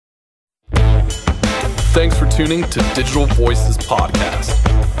Thanks for tuning to Digital Voices Podcast,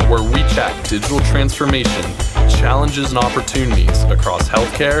 where we chat digital transformation, challenges and opportunities across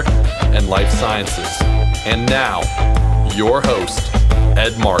healthcare and life sciences. And now, your host,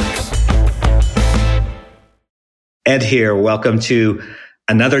 Ed Marks. Ed here. Welcome to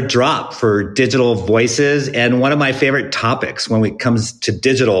another drop for Digital Voices. And one of my favorite topics when it comes to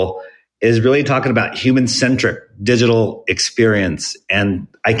digital is really talking about human-centric digital experience. And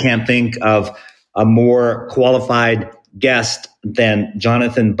I can't think of a more qualified guest than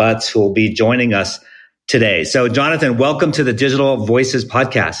Jonathan Butts, who will be joining us today. So Jonathan, welcome to the Digital Voices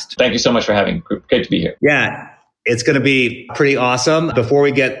Podcast. Thank you so much for having me. Great to be here. Yeah, it's going to be pretty awesome. Before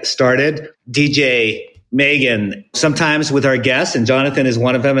we get started, DJ Megan, sometimes with our guests, and Jonathan is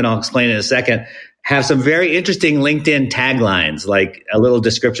one of them, and I'll explain in a second, have some very interesting LinkedIn taglines, like a little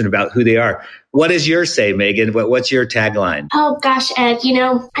description about who they are. What is yours say, Megan? What's your tagline? Oh gosh, Ed,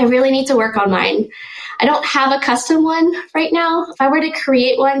 I really need to work on mine. I don't have a custom one right now. If I were to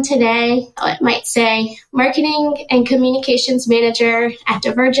create one today, it might say Marketing and Communications Manager at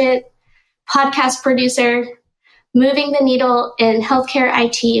Divergent, Podcast Producer, moving the needle in healthcare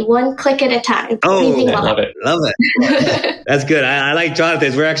IT, one click at a time. Oh, I love it. Love it. That's good. I like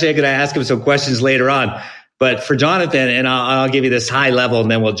Jonathan's. We're actually going to ask him some questions later on. But for Jonathan, and I'll give you this high level,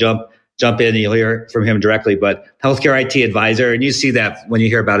 and then we'll jump in and you'll hear from him directly. But healthcare IT advisor, and you see that when you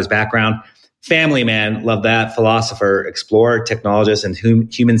hear about his background. Family man, love that. Philosopher, explorer, technologist, and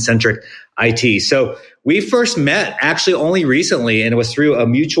human-centric IT. So we first met actually only recently, and it was through a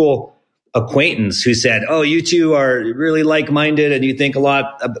mutual acquaintance who said, oh, you two are really like-minded and you think a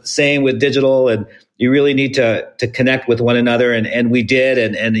lot of the same with digital and you really need to connect with one another. And we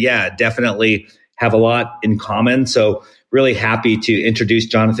did. And yeah, definitely have a lot in common. So really happy to introduce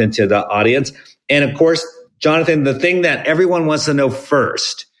Jonathan to the audience. And of course, Jonathan, the thing that everyone wants to know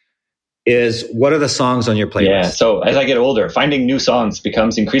first is what are the songs on your playlist? Yeah. So as I get older, finding new songs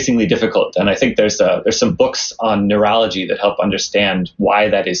becomes increasingly difficult. And I think there's some books on neurology that help understand why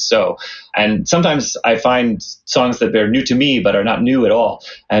that is so. And sometimes I find songs that are new to me, but are not new at all.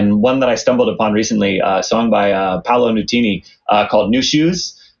 And one that I stumbled upon recently, a song by Paolo Nutini called New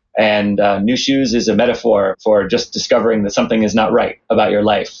Shoes. And New Shoes is a metaphor for just discovering that something is not right about your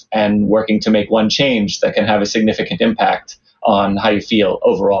life and working to make one change that can have a significant impact on how you feel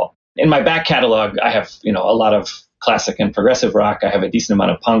overall. In my back catalog, I have, a lot of classic and progressive rock. I have a decent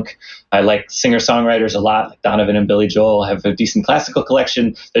amount of punk. I like singer-songwriters a lot, like Donovan and Billy Joel. I have a decent classical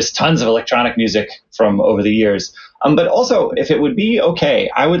collection. There's tons of electronic music from over the years. But also, if it would be okay,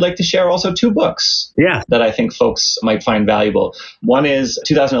 I would like to share also two books that I think folks might find valuable. One is a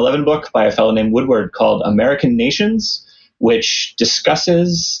 2011 book by a fellow named Woodward called American Nations, which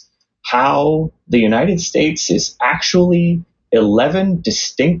discusses how the United States is actually 11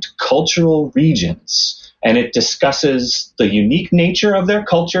 distinct cultural regions, and it discusses the unique nature of their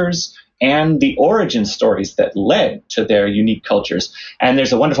cultures and the origin stories that led to their unique cultures. And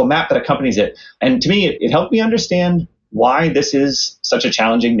there's a wonderful map that accompanies it. And to me, it helped me understand why this is such a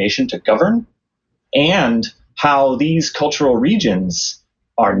challenging nation to govern and how these cultural regions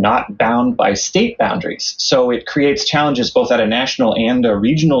are not bound by state boundaries. So it creates challenges both at a national and a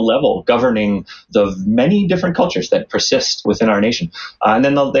regional level governing the many different cultures that persist within our nation. And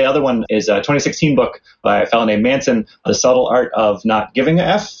then the other one is a 2016 book by a fellow named Manson, The Subtle Art of Not Giving a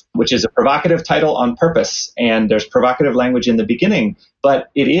F, which is a provocative title on purpose. And there's provocative language in the beginning,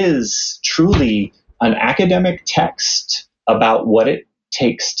 but it is truly an academic text about what it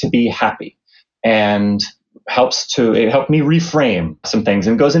takes to be happy. And it helped me reframe some things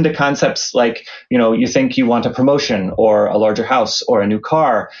and goes into concepts like, you think you want a promotion or a larger house or a new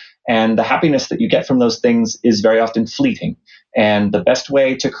car, and the happiness that you get from those things is very often fleeting. And the best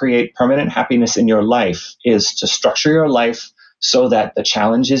way to create permanent happiness in your life is to structure your life so that the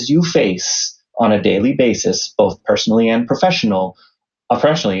challenges you face on a daily basis, both personally and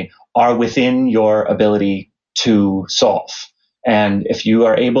professionally, are within your ability to solve. And if you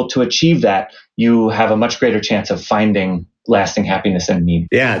are able to achieve that, you have a much greater chance of finding lasting happiness and meaning.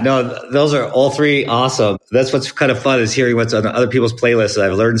 Yeah, no, those are all three awesome. That's what's kind of fun is hearing what's on other people's playlists.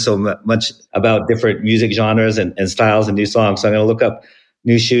 I've learned so much about different music genres and styles and new songs. So I'm going to look up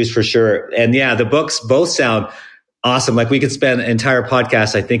New Shoes for sure. And yeah, the books both sound awesome. Like we could spend an entire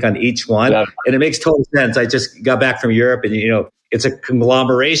podcast, I think, on each one. Yeah. And it makes total sense. I just got back from Europe and, it's a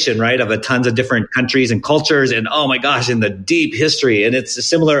conglomeration, right, of a tons of different countries and cultures and, oh my gosh, in the deep history. And it's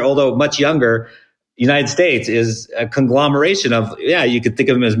similar, although much younger. United States is a conglomeration of, you could think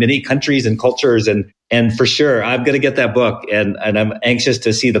of them as many countries and cultures and And for sure, I'm going to get that book, and I'm anxious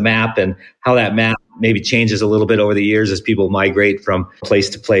to see the map and how that map maybe changes a little bit over the years as people migrate from place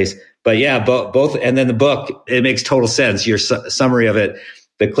to place. But yeah, both. And then the book, it makes total sense. Your summary of it,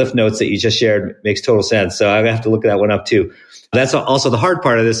 the cliff notes that you just shared makes total sense. So I have to look that one up too. That's also the hard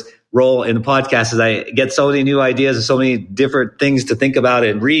part of this role in the podcast is I get so many new ideas and so many different things to think about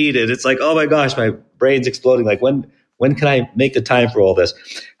and read. And it's like, oh my gosh, my brain's exploding. Like when can I make the time for all this?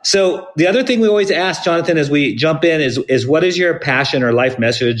 So the other thing we always ask, Jonathan, as we jump in is what is your passion or life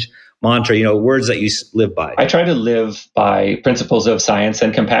message, mantra, words that you live by? I try to live by principles of science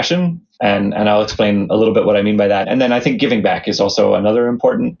and compassion, and I'll explain a little bit what I mean by that. And then I think giving back is also another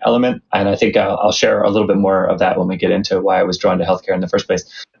important element, and I think I'll share a little bit more of that when we get into why I was drawn to healthcare in the first place.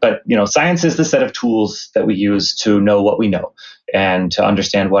 But, science is the set of tools that we use to know what we know and to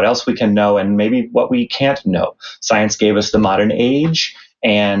understand what else we can know and maybe what we can't know. Science gave us the modern age,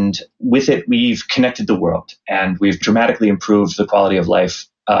 and with it, we've connected the world and we've dramatically improved the quality of life,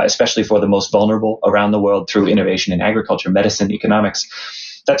 especially for the most vulnerable around the world through innovation in agriculture, medicine, economics.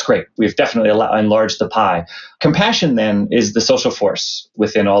 That's great. We've definitely enlarged the pie. Compassion, then, is the social force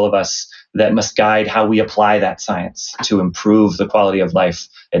within all of us that must guide how we apply that science to improve the quality of life,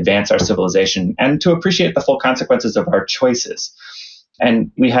 advance our civilization, and to appreciate the full consequences of our choices.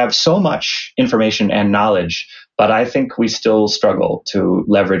 And we have so much information and knowledge, but I think we still struggle to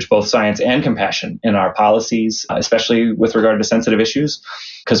leverage both science and compassion in our policies, especially with regard to sensitive issues.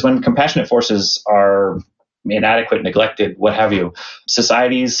 Because when compassionate forces are inadequate, neglected, what have you,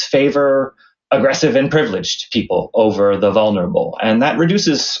 societies favor aggressive and privileged people over the vulnerable. And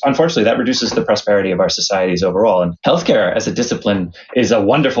unfortunately, that reduces the prosperity of our societies overall. And healthcare as a discipline is a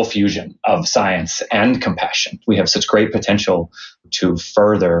wonderful fusion of science and compassion. We have such great potential to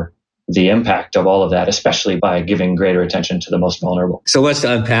further the impact of all of that, especially by giving greater attention to the most vulnerable. So much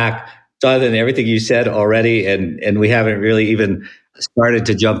to unpack, Jonathan, everything you said already, and we haven't really even started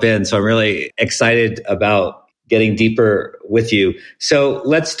to jump in. So I'm really excited about getting deeper with you. So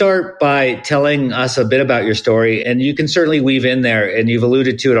let's start by telling us a bit about your story. And you can certainly weave in there, and you've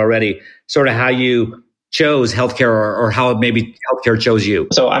alluded to it already, sort of how you chose healthcare or how maybe healthcare chose you.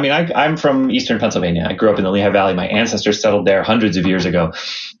 So, I'm from Eastern Pennsylvania. I grew up in the Lehigh Valley. My ancestors settled there hundreds of years ago.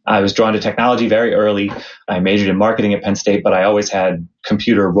 I was drawn to technology very early. I majored in marketing at Penn State, but I always had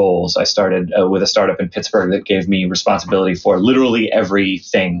computer roles. I started with a startup in Pittsburgh that gave me responsibility for literally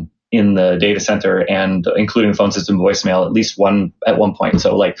everything in the data center, and including phone system, voicemail, at least at one point.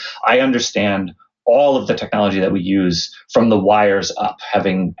 So I understand all of the technology that we use from the wires up,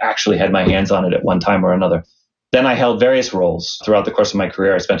 having actually had my hands on it at one time or another. Then I held various roles throughout the course of my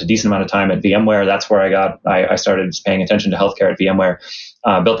career. I spent a decent amount of time at VMware. That's where I started paying attention to healthcare at VMware.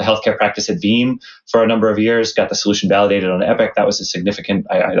 Built a healthcare practice at Veeam for a number of years, got the solution validated on Epic. That was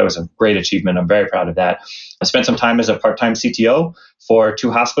that was a great achievement. I'm very proud of that. I spent some time as a part-time CTO for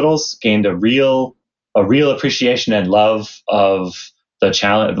 2 hospitals, gained a real appreciation and love of the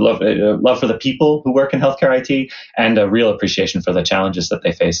challenge, love for the people who work in healthcare IT, and a real appreciation for the challenges that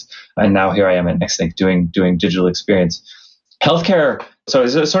they face. And now here I am at Nextlink doing digital experience. Healthcare, so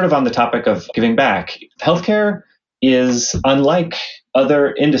it's sort of on the topic of giving back. Healthcare is unlike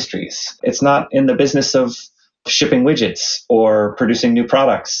other industries. It's not in the business of shipping widgets or producing new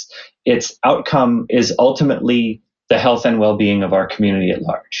products. Its outcome is ultimately the health and well-being of our community at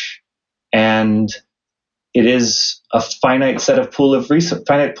large. And it is a finite pool of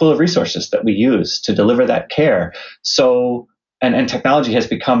resources that we use to deliver that care. So, and technology has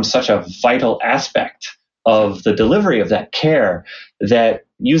become such a vital aspect of the delivery of that care that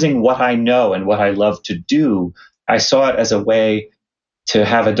using what I know and what I love to do, I saw it as a way to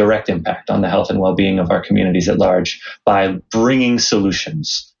have a direct impact on the health and well-being of our communities at large by bringing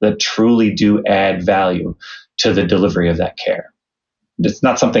solutions that truly do add value to the delivery of that care. It's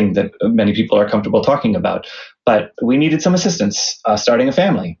not something that many people are comfortable talking about, but we needed some assistance starting a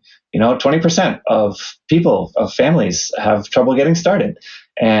family. 20% of families have trouble getting started.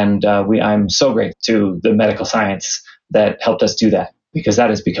 And I'm so grateful to the medical science that helped us do that, because that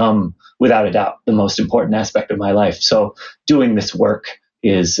has become, without a doubt, the most important aspect of my life. So doing this work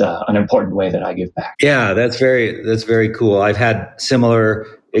is an important way that I give back. Yeah, that's very cool. I've had similar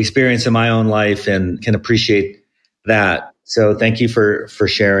experience in my own life and can appreciate that. So thank you for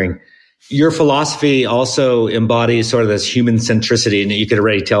sharing. Your philosophy also embodies sort of this human centricity, and you could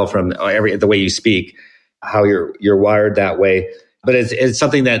already tell from the way you speak how you're wired that way. But it's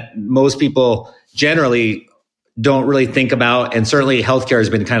something that most people generally don't really think about, and certainly healthcare has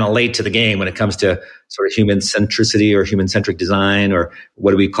been kind of late to the game when it comes to sort of human centricity or human centric design, or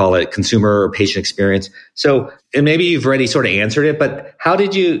what do we call it, consumer or patient experience. So, and maybe you've already sort of answered it, but how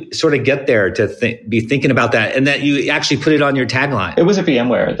did you sort of get there to be thinking about that, and that you actually put it on your tagline? It was at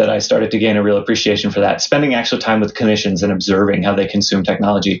VMware that I started to gain a real appreciation for that, spending actual time with clinicians and observing how they consume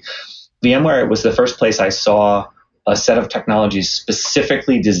technology. VMware was the first place I saw a set of technologies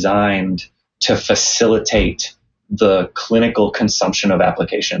specifically designed to facilitate the clinical consumption of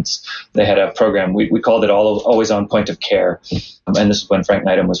applications. They had a program, we called it Always On Point of Care. And this is when Frank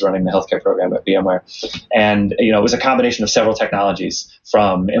Neidham was running the healthcare program at VMware. And, it was a combination of several technologies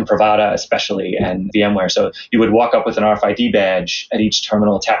from Imprivata especially and VMware. So you would walk up with an RFID badge at each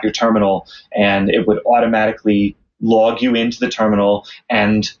terminal, tap your terminal, and it would automatically log you into the terminal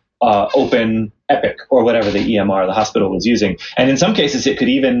and open Epic or whatever the EMR the hospital was using. And in some cases, it could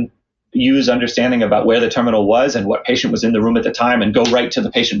even use understanding about where the terminal was and what patient was in the room at the time and go right to the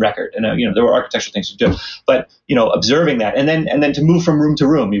patient record. And, there were architectural things to do. But, observing that and then to move from room to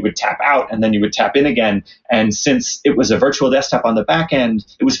room, you would tap out and then you would tap in again. And since it was a virtual desktop on the back end,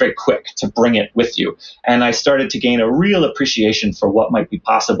 it was very quick to bring it with you. And I started to gain a real appreciation for what might be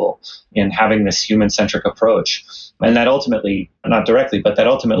possible in having this human-centric approach. And that ultimately, not directly, but that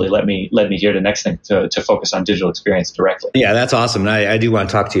ultimately led me here to next thing to focus on digital experience directly. Yeah, that's awesome. And I do want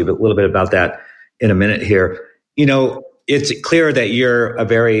to talk to you a little bit about that in a minute here. It's clear that you're a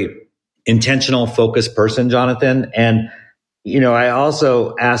very intentional, focused person, Jonathan. And, I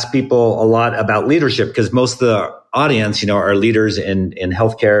also ask people a lot about leadership because most of the audience, are leaders in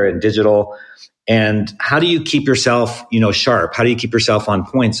healthcare and digital. And how do you keep yourself, sharp? How do you keep yourself on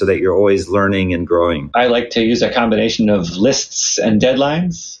point so that you're always learning and growing? I like to use a combination of lists and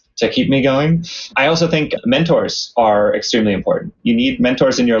deadlines to keep me going. I also think mentors are extremely important. You need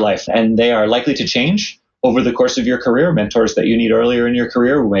mentors in your life, and they are likely to change over the course of your career. Mentors that you need earlier in your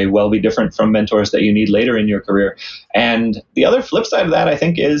career may well be different from mentors that you need later in your career. And the other flip side of that, I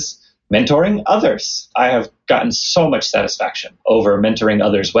think, is mentoring others. I have gotten so much satisfaction over mentoring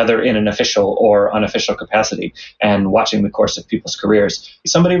others, whether in an official or unofficial capacity, and watching the course of people's careers.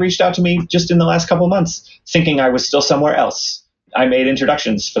 Somebody reached out to me just in the last couple of months thinking I was still somewhere else. I made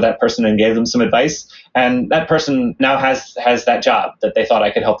introductions for that person and gave them some advice. And that person now has that job that they thought I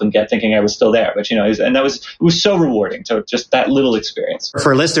could help them get, thinking I was still there. But, it was so rewarding to just that little experience.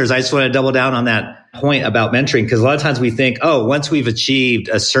 For listeners, I just want to double down on that point about mentoring, because a lot of times we think, once we've achieved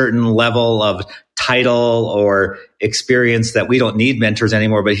a certain level of title or experience that we don't need mentors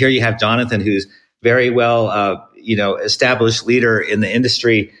anymore. But here you have Jonathan, who's very well, established leader in the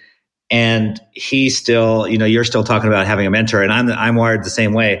industry. And he's still, you're still talking about having a mentor, and I'm wired the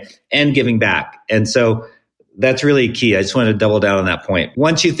same way, and giving back. And so that's really key. I just want to double down on that point.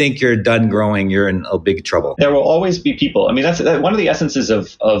 Once you think you're done growing, you're in a big trouble. There will always be people. I mean, that's one of the essences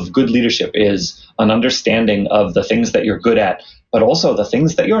of good leadership is an understanding of the things that you're good at, but also the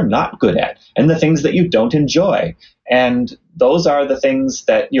things that you're not good at and the things that you don't enjoy. And those are the things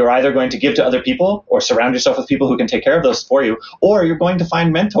that you're either going to give to other people or surround yourself with people who can take care of those for you, or you're going to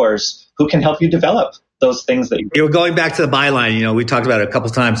find mentors who can help you develop those things that you're going back to the byline. We talked about it a couple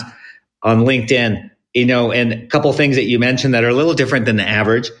of times on LinkedIn, and a couple of things that you mentioned that are a little different than the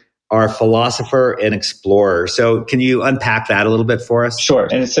average are philosopher and explorer. So can you unpack that a little bit for us? Sure.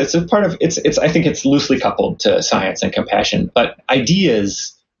 And it's a part of it's I think it's loosely coupled to science and compassion, but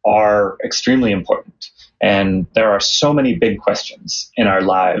ideas are extremely important. And there are so many big questions in our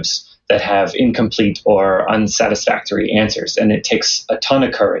lives that have incomplete or unsatisfactory answers. And it takes a ton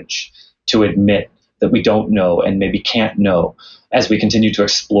of courage to admit that we don't know and maybe can't know as we continue to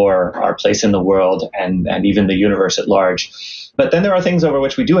explore our place in the world and even the universe at large. But then there are things over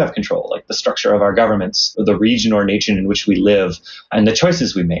which we do have control, like the structure of our governments, or the region or nation in which we live, and the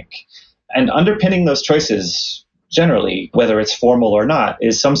choices we make. And underpinning those choices, generally, whether it's formal or not,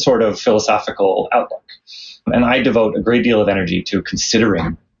 is some sort of philosophical outlook. And I devote a great deal of energy to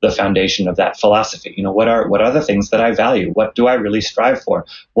considering the foundation of that philosophy. What are the things that I value? What do I really strive for?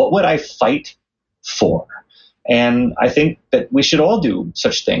 What would I fight for? And I think that we should all do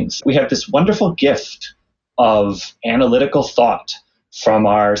such things. We have this wonderful gift of analytical thought from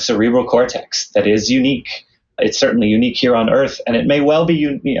our cerebral cortex that is unique. It's certainly unique here on Earth, and it may well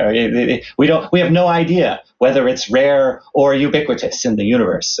be. We have no idea whether it's rare or ubiquitous in the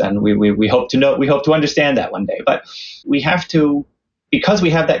universe, and we hope to know. We hope to understand that one day. But we have to, because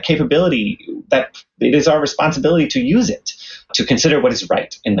we have that capability, that it is our responsibility to use it to consider what is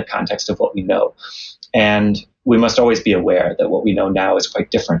right in the context of what we know. And we must always be aware that what we know now is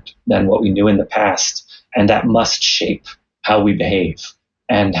quite different than what we knew in the past, and that must shape how we behave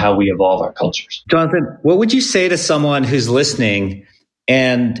and how we evolve our cultures. Jonathan, what would you say to someone who's listening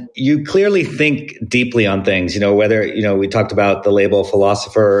and you clearly think deeply on things, whether, we talked about the label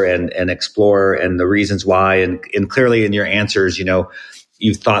philosopher and explorer and the reasons why, and clearly in your answers,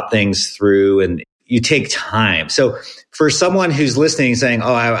 you've thought things through and you take time. So for someone who's listening saying,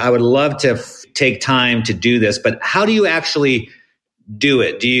 oh, I would love to take time to do this, but how do you actually do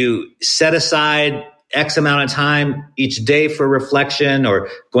it? Do you set aside X amount of time each day for reflection, or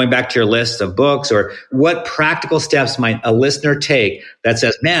going back to your list of books, or what practical steps might a listener take that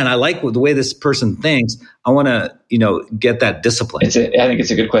says, man, I like the way this person thinks. I want to, get that discipline. I think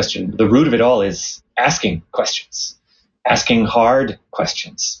it's a good question. The root of it all is asking questions, asking hard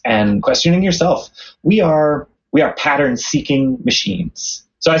questions and questioning yourself. We are pattern seeking machines.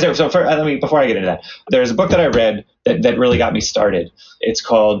 Before I get into that, there's a book that I read that really got me started. It's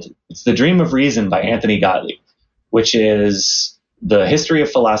The Dream of Reason by Anthony Gottlieb, which is the history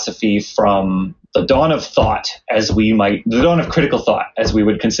of philosophy from the dawn of thought, the dawn of critical thought, as we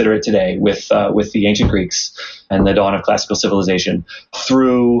would consider it today, with the ancient Greeks and the dawn of classical civilization,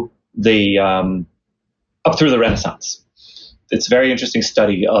 through up through the Renaissance. It's a very interesting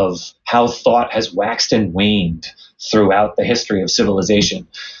study of how thought has waxed and waned throughout the history of civilization.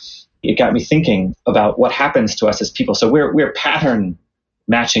 It got me thinking about what happens to us as people. So we're pattern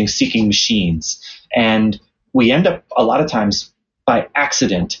matching seeking machines, and we end up a lot of times by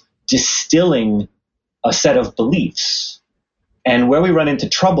accident distilling a set of beliefs. And where we run into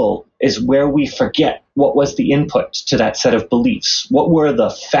trouble is where we forget what was the input to that set of beliefs. What were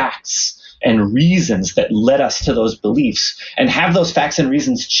the facts and reasons that led us to those beliefs, and have those facts and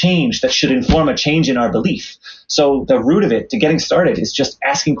reasons change that should inform a change in our belief. So the root of it to getting started is just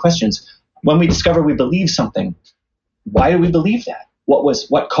asking questions. When we discover we believe something, why do we believe that?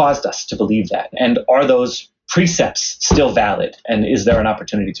 What caused us to believe that? And are those precepts still valid? And is there an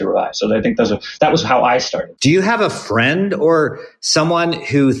opportunity to revise? So I think that was how I started. Do you have a friend or someone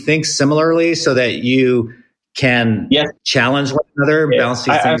who thinks similarly so that you can challenge one another, bounce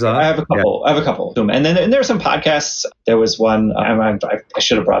these things off? I have a couple. Yeah. I have a couple. And there are some podcasts. There was one. I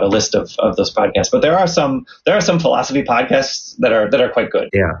should have brought a list of those podcasts, but there are some philosophy podcasts that are quite good.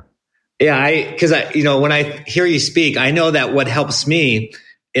 Yeah. Because when I hear you speak, I know that what helps me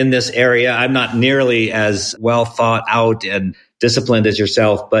in this area, I'm not nearly as well thought out and disciplined as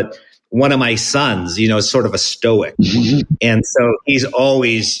yourself, but one of my sons, is sort of a stoic, and so he's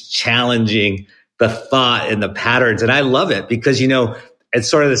always challenging the thought and the patterns. And I love it because, it's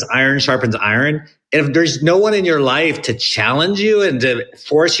sort of this iron sharpens iron. And if there's no one in your life to challenge you and to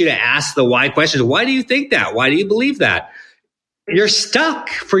force you to ask the why questions, why do you think that? Why do you believe that? You're stuck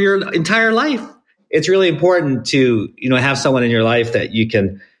for your entire life. It's really important to, have someone in your life that you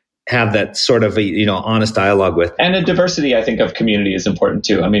can have that sort of honest dialogue with. And a diversity, I think, of community is important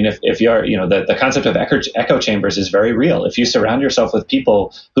too. I mean, if you're, the concept of echo chambers is very real. If you surround yourself with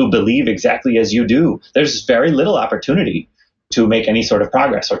people who believe exactly as you do, there's very little opportunity to make any sort of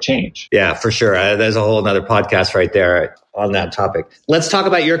progress or change. Yeah, for sure. There's a whole other podcast right there on that topic. Let's talk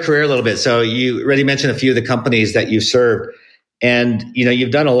about your career a little bit. So you already mentioned a few of the companies that you've served. And, you've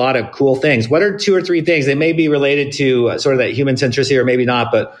done a lot of cool things. What are 2 or 3 things? They may be related to sort of that human centricity or maybe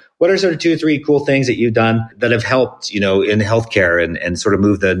not, but what are sort of 2 or 3 cool things that you've done that have helped, in healthcare and sort of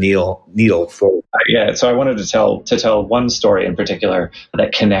move the needle forward? Yeah. So I wanted to tell one story in particular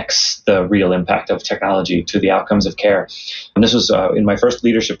that connects the real impact of technology to the outcomes of care. And this was in my first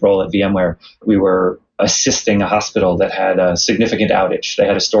leadership role at VMware. We were assisting a hospital that had a significant outage. They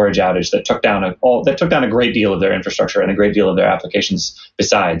had a storage outage that took down a great deal of their infrastructure and a great deal of their applications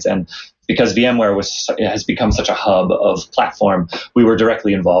besides. And because VMware has become such a hub of platform, we were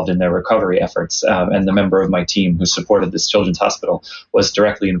directly involved in their recovery efforts. And the member of my team who supported this children's hospital was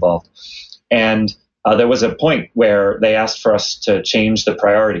directly involved. And there was a point where they asked for us to change the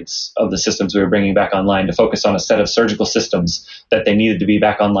priorities of the systems we were bringing back online to focus on a set of surgical systems that they needed to be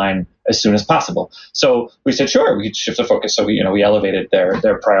back online as soon as possible. So we said, sure, we could shift the focus. So we elevated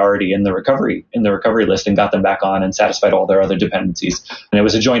their priority in the recovery list and got them back on and satisfied all their other dependencies. And it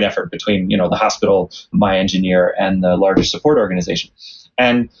was a joint effort between, the hospital, my engineer, and the larger support organization.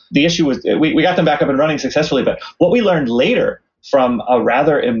 And the issue was we got them back up and running successfully. But what we learned later from a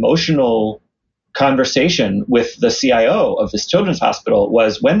rather emotional conversation with the CIO of this children's hospital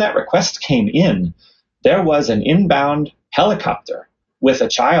was when that request came in, there was an inbound helicopter with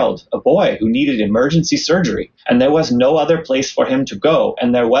a boy who needed emergency surgery, and there was no other place for him to go,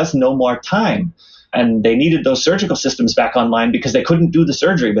 and there was no more time. And they needed those surgical systems back online because they couldn't do the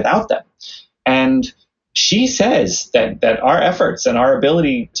surgery without them. And she says that our efforts and our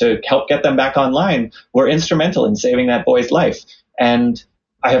ability to help get them back online were instrumental in saving that boy's life. And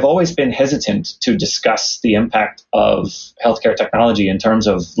I have always been hesitant to discuss the impact of healthcare technology in terms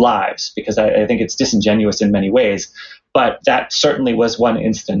of lives, because I think it's disingenuous in many ways. But that certainly was one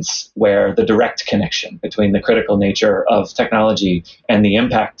instance where the direct connection between the critical nature of technology and the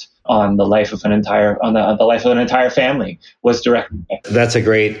impact on the life of an entire family was direct. That's a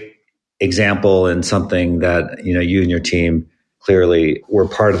great example, and something that you and your team clearly were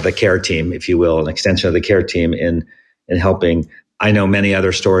part of the care team, if you will, an extension of the care team in helping. I know many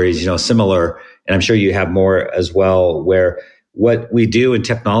other stories, similar, and I'm sure you have more as well, where what we do in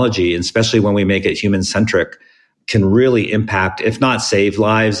technology, and especially when we make it human-centric, can really impact, if not save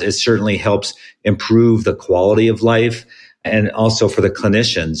lives, it certainly helps improve the quality of life. And also for the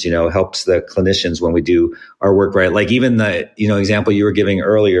clinicians, helps the clinicians when we do our work right. Like even the, example you were giving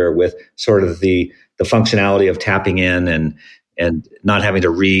earlier with sort of the functionality of tapping in and not having to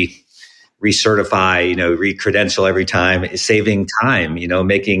recertify, re-credential every time, saving time,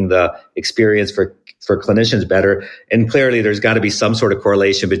 making the experience for clinicians better. And clearly there's got to be some sort of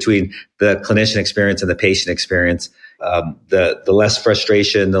correlation between the clinician experience and the patient experience. The less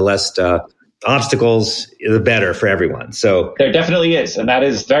frustration, the less obstacles, the better for everyone. So there definitely is. And that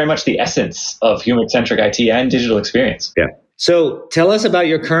is very much the essence of human-centric IT and digital experience. Yeah. So tell us about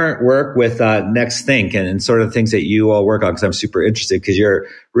your current work with NextThink and sort of things that you all work on, because I'm super interested, because you're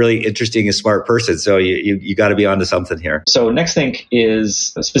really interesting and smart person. So you got to be onto something here. So NextThink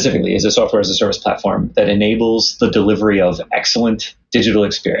is a software as a service platform that enables the delivery of excellent digital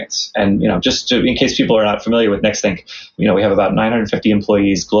experience. And, in case people are not familiar with NextThink, we have about 950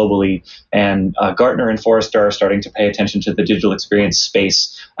 employees globally, and Gartner and Forrester are starting to pay attention to the digital experience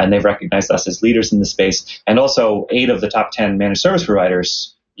space, and they've recognized us as leaders in the space. And also 8 of the top 10 managed service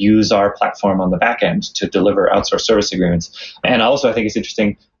providers use our platform on the back end to deliver outsourced service agreements. And also, I think it's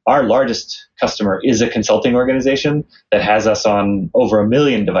interesting, our largest customer is a consulting organization that has us on over 1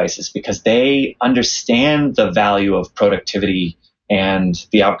 million devices, because they understand the value of productivity and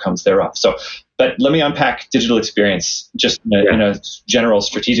the outcomes thereof. But let me unpack digital experience just in a general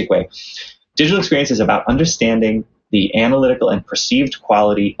strategic way. Digital experience is about understanding the analytical and perceived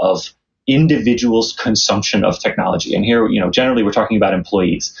quality of individuals' consumption of technology. And here, generally we're talking about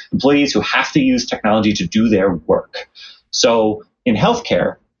employees who have to use technology to do their work. So in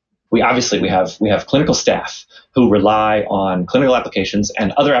healthcare, we have clinical staff who rely on clinical applications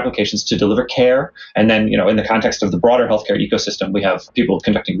and other applications to deliver care. And then, in the context of the broader healthcare ecosystem, we have people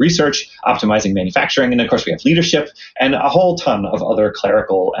conducting research, optimizing manufacturing, and of course we have leadership and a whole ton of other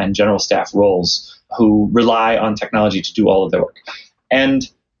clerical and general staff roles who rely on technology to do all of their work. And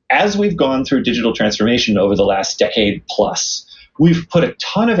as we've gone through digital transformation over the last decade plus, we've put a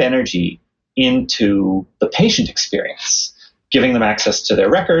ton of energy into the patient experience, giving them access to their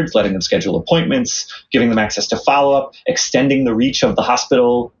records, letting them schedule appointments, giving them access to follow-up, extending the reach of the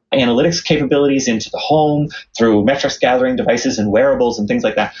hospital analytics capabilities into the home through metrics gathering devices and wearables and things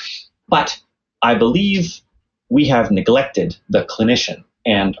like that. But I believe we have neglected the clinician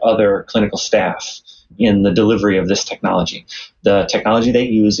and other clinical staff in the delivery of this technology. The technology they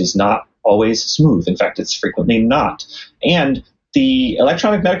use is not always smooth. In fact, it's frequently not. And the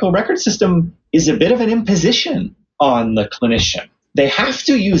electronic medical record system is a bit of an imposition on the clinician. They have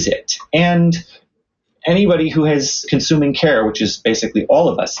to use it. And anybody who is consuming care, which is basically all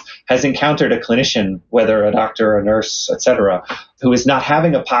of us, has encountered a clinician, whether a doctor, a nurse, etc., who is not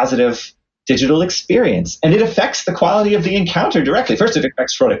having a positive digital experience. And it affects the quality of the encounter directly. First, it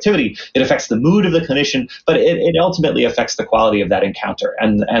affects productivity. It affects the mood of the clinician, but it ultimately affects the quality of that encounter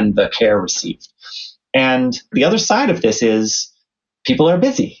and the care received. And the other side of this is people are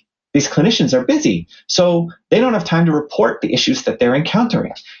busy. These clinicians are busy, so they don't have time to report the issues that they're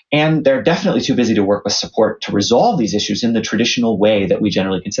encountering. And they're definitely too busy to work with support to resolve these issues in the traditional way that we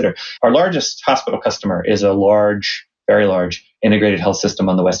generally consider. Our largest hospital customer is a large, very large integrated health system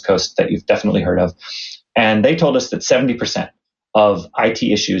on the West Coast that you've definitely heard of. And they told us that 70% of IT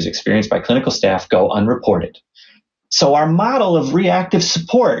issues experienced by clinical staff go unreported. So our model of reactive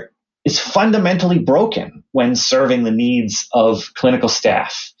support is fundamentally broken when serving the needs of clinical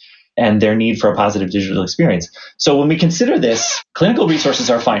staff and their need for a positive digital experience. So when we consider this, clinical resources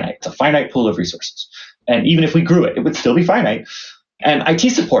are finite. It's a finite pool of resources. And even if we grew it, it would still be finite. And IT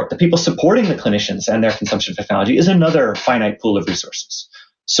support, the people supporting the clinicians and their consumption of technology, is another finite pool of resources.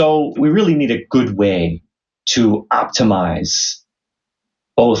 So we really need a good way to optimize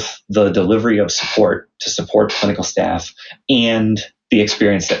both the delivery of support to support clinical staff and the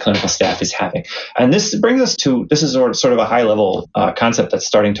experience that clinical staff is having. And this brings us to, this is sort of a high level concept that's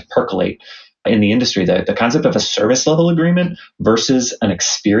starting to percolate in the industry, the concept of a service level agreement versus an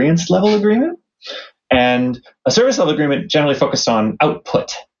experience level agreement. And a service level agreement generally focuses on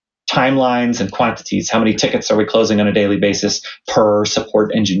output, timelines and quantities. How many tickets are we closing on a daily basis per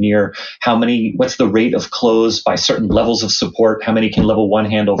support engineer? What's the rate of close by certain levels of support? How many can level 1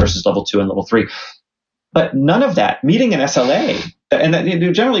 handle versus level 2 and level 3? But none of that, meeting an SLA,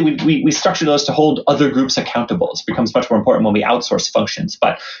 and generally we structure those to hold other groups accountable. It becomes much more important when we outsource functions,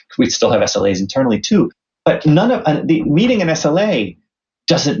 but we still have SLAs internally too. But none of the meeting an SLA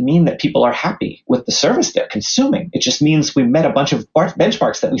doesn't mean that people are happy with the service they're consuming. It just means we met a bunch of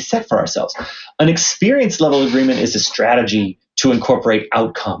benchmarks that we set for ourselves. An experience level agreement is a strategy to incorporate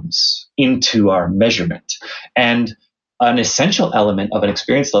outcomes into our measurement. And an essential element of an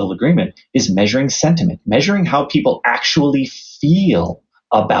experience level agreement is measuring sentiment, measuring how people actually feel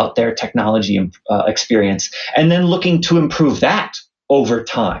about their technology experience, and then looking to improve that over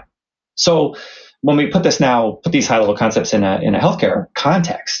time. So when we put these high level concepts in a healthcare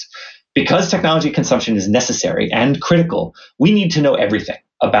context, because technology consumption is necessary and critical, we need to know everything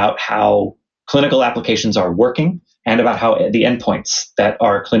about how clinical applications are working and about how the endpoints that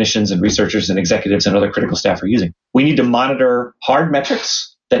our clinicians and researchers and executives and other critical staff are using. We need to monitor hard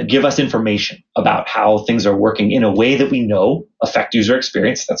metrics that give us information about how things are working in a way that we know affect user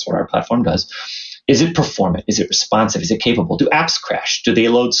experience. That's what our platform does. Is it performant? Is it responsive? Is it capable? Do apps crash? Do they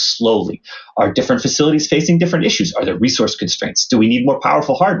load slowly? Are different facilities facing different issues? Are there resource constraints? Do we need more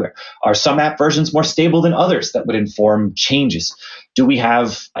powerful hardware? Are some app versions more stable than others that would inform changes? Do we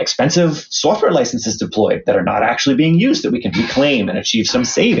have expensive software licenses deployed that are not actually being used that we can reclaim and achieve some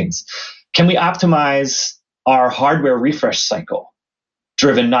savings? Can we optimize our hardware refresh cycle,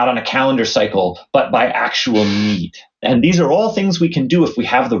 driven not on a calendar cycle, but by actual need? And these are all things we can do if we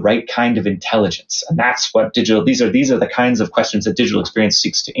have the right kind of intelligence. And that's what these are the kinds of questions that digital experience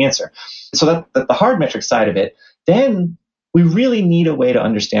seeks to answer. So that the hard metric side of it, then we really need a way to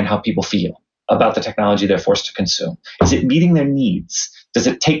understand how people feel about the technology they're forced to consume. Is it meeting their needs? Does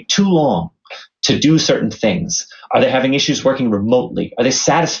it take too long to do certain things? Are they having issues working remotely? Are they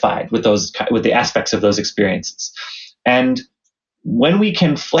satisfied with the aspects of those experiences? And when we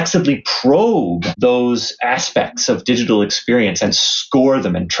can flexibly probe those aspects of digital experience and score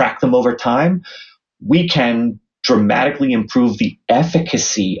them and track them over time, we can dramatically improve the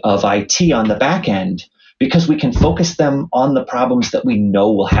efficacy of IT on the back end, because we can focus them on the problems that we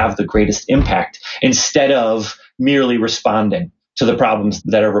know will have the greatest impact instead of merely responding to the problems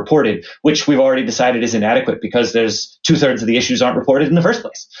that are reported, which we've already decided is inadequate because there's 2/3 of the issues aren't reported in the first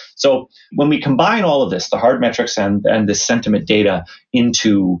place. So when we combine all of this, the hard metrics and the sentiment data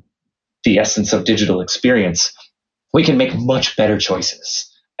into the essence of digital experience, we can make much better choices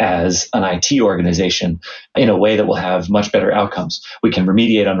as an IT organization in a way that will have much better outcomes. We can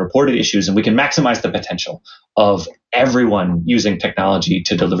remediate unreported issues, and we can maximize the potential of everyone using technology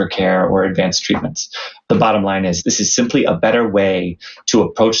to deliver care or advance treatments. The bottom line is this is simply a better way to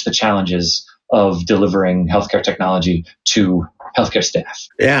approach the challenges of delivering healthcare technology to healthcare staff.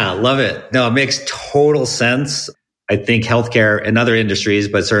 Yeah, love it. No, it makes total sense. I think healthcare and other industries,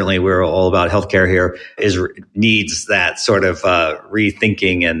 but certainly we're all about healthcare here, needs that sort of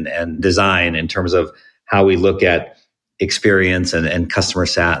rethinking and design in terms of how we look at experience and customer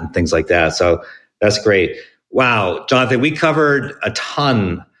sat and things like that. So that's great. Wow, Jonathan, we covered a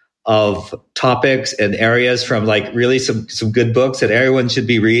ton of topics and areas from really some good books that everyone should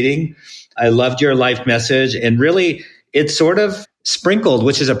be reading. I loved your life message, and really it's sort of sprinkled,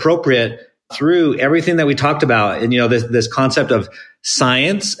 which is appropriate, through everything that we talked about. And, this concept of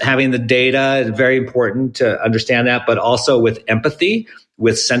science, having the data, very important to understand that, but also with empathy,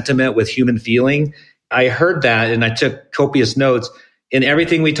 with sentiment, with human feeling. I heard that and I took copious notes in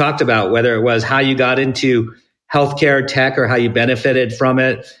everything we talked about, whether it was how you got into healthcare tech or how you benefited from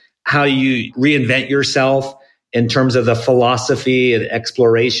it, how you reinvent yourself in terms of the philosophy and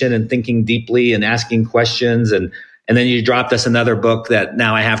exploration and thinking deeply and asking questions. And then you dropped us another book that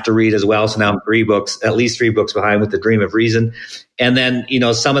now I have to read as well. So now I'm at least three books behind with The Dream of Reason. And then,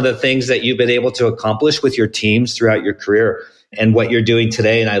 some of the things that you've been able to accomplish with your teams throughout your career and what you're doing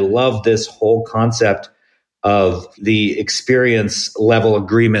today. And I love this whole concept of the experience level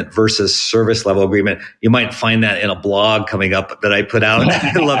agreement versus service level agreement. You might find that in a blog coming up that I put out.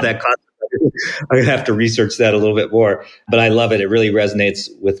 I love that concept. I'm going to have to research that a little bit more, but I love it. It really resonates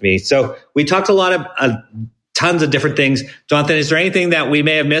with me. So we talked a lot of tons of different things. Jonathan, is there anything that we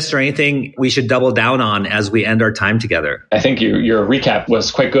may have missed or anything we should double down on as we end our time together? I think your recap was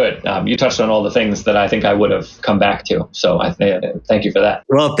quite good. You touched on all the things that I think I would have come back to. So thank you for that.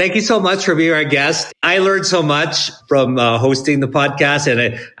 Well, thank you so much for being our guest. I learned so much from hosting the podcast,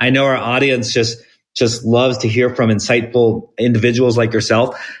 and I know our audience just just loves to hear from insightful individuals like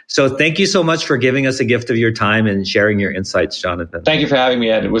yourself. So thank you so much for giving us a gift of your time and sharing your insights, Jonathan. Thank you for having me,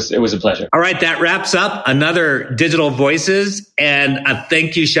 Ed. It was a pleasure. All right, that wraps up another Digital Voices, and a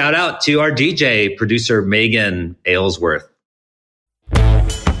thank you shout out to our DJ producer, Megan Aylesworth.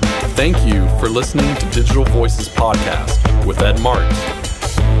 Thank you for listening to Digital Voices Podcast with Ed Marks.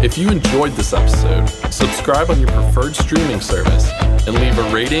 If you enjoyed this episode, subscribe on your preferred streaming service and leave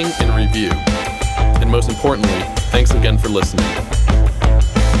a rating and review. And most importantly, thanks again for listening.